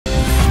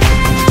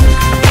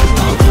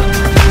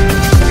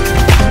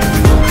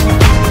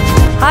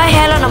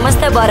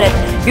Namaste Bharat.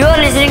 You are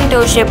listening to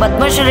Shri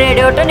Padmashree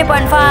Radio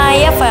 20.5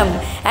 FM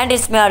and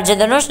it's me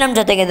DHANUSH nam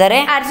jotegidare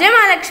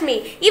MAHALAKSHMI.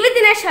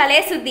 Ivatina shale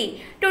suddhi.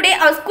 Today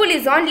our school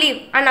is on leave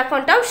on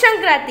account of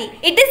Sankranti.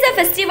 It is a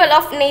festival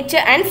of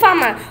nature and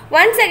farmer.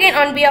 Once again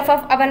on behalf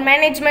of our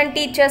management,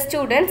 teachers,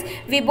 students,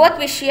 we both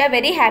wish you a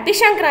very happy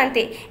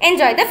Sankranti.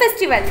 Enjoy the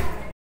festival.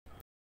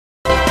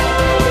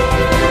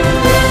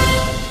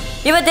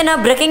 ಇವತ್ತಿನ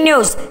breaking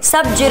news.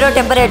 sub-zero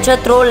temperature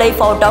throw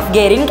life out of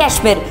gear in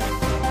Kashmir.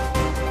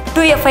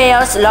 2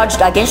 FIRs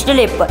lodged against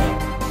Dilip.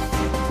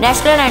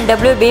 National and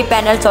WB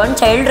panels on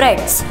child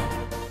rights.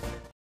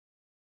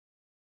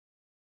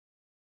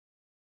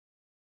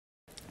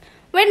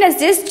 Witness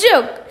this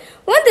joke.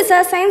 One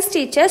ದಿವಸ science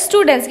teacher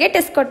ಸ್ಟೂಡೆಂಟ್ಸ್ಗೆ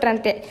test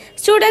ಕೊಟ್ರಂತೆ.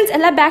 Students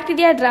ಎಲ್ಲ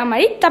bacteria draw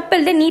ಮಾಡಿ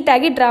ತಪ್ಪಲ್ದೆ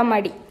ನೀಟಾಗಿ draw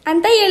ಮಾಡಿ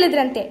ಅಂತ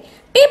ಹೇಳಿದ್ರಂತೆ.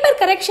 Paper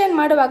correction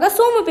ಮಾಡುವಾಗ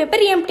Somu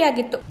paper empty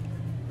ಆಗಿತ್ತು.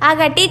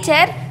 ಆಗ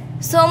teacher,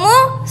 Somu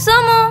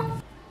Somu.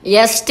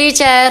 Yes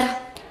teacher.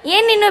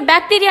 ಏನ್ ನೀನು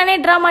ಬ್ಯಾಕ್ಟೀರಿಯಾನೇ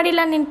ಡ್ರಾ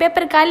ಮಾಡಿಲ್ಲ, ನಿನ್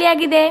ಪೇಪರ್ ಖಾಲಿ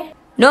ಆಗಿದೆ.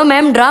 ನೋ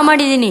ಮ್ಯಾಮ್, ಡ್ರಾ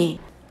ಮಾಡಿದ್ದೀನಿ.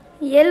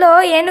 ಎಲ್ಲೋ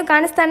ಏನು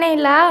ಕಾಣಿಸ್ತಾನೆ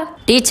ಇಲ್ಲ.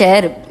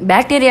 ಟೀಚರ್,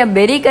 ಬ್ಯಾಕ್ಟೀರಿಯಾ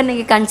ಬೇರೆ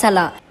ಕಣ್ಣಿಗೆ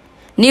ಕಾಣಿಸಲ್ಲ,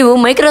 ನೀವು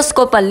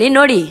ಮೈಕ್ರೋಸ್ಕೋಪ್ ಅಲ್ಲಿ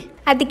ನೋಡಿ.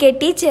 ಅದಕ್ಕೆ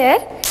ಟೀಚರ್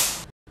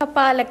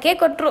ಕಪಾಲಕ್ಕೆ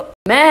ಕೊಟ್ರು.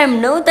 ಮ್ಯಾಮ್,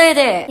 ನೋವ್ತಾ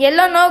ಇದೆ.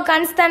 ಎಲ್ಲೋ ನೋವು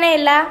ಕಾಣಿಸ್ತಾನೆ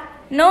ಇಲ್ಲ.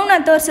 ನೋವನ್ನ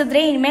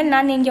ತೋರಿಸಿದ್ರೆ ಇನ್ಮೇಲೆ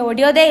ನಾನು ನಿನ್ಗೆ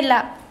ಹೊಡೆಯೋದೇ ಇಲ್ಲ.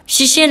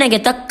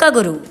 ಶಿಷ್ಯನಿಗೆ ತಕ್ಕ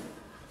ಗುರು.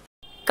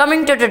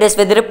 Coming to today's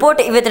weather report.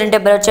 ಇವತ್ತಿನ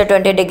ಟೆಂಪರೇಚರ್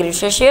 20 ಡಿಗ್ರಿ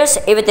ಸೆಲ್ಸಿಯಸ್.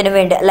 ಇವತ್ತಿನ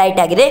ವಿಂಡ್ ಲೈಟ್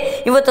ಆಗಿದೆ.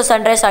 ಇವತ್ತು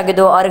ಸನ್ರೈಸ್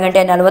ಆಗಿದ್ದು 6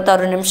 ಗಂಟೆ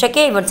 46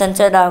 ನಿಮಿಷಕ್ಕೆ. ಇವತ್ತು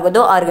ಸನ್ಸೆಟ್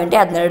ಆಗೋದು 6 ಗಂಟೆ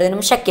 12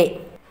 ನಿಮಿಷಕ್ಕೆ.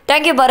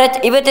 Thank you Bharat.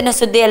 ಇವತ್ತಿನ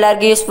ಸುದ್ದಿ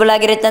ಎಲ್ಲರಿಗೂ ಯೂಸ್ಫುಲ್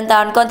ಆಗಿರುತ್ತೆ ಅಂತ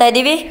ಅನ್ಕೊಂತಾ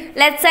ಇದೀವಿ.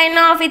 Let's sign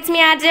of. It's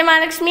me RJ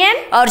Mahalakshmi and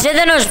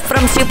DHANUSH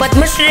from Shri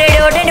Padmashree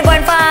Radio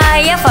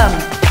 20.5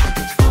 FM.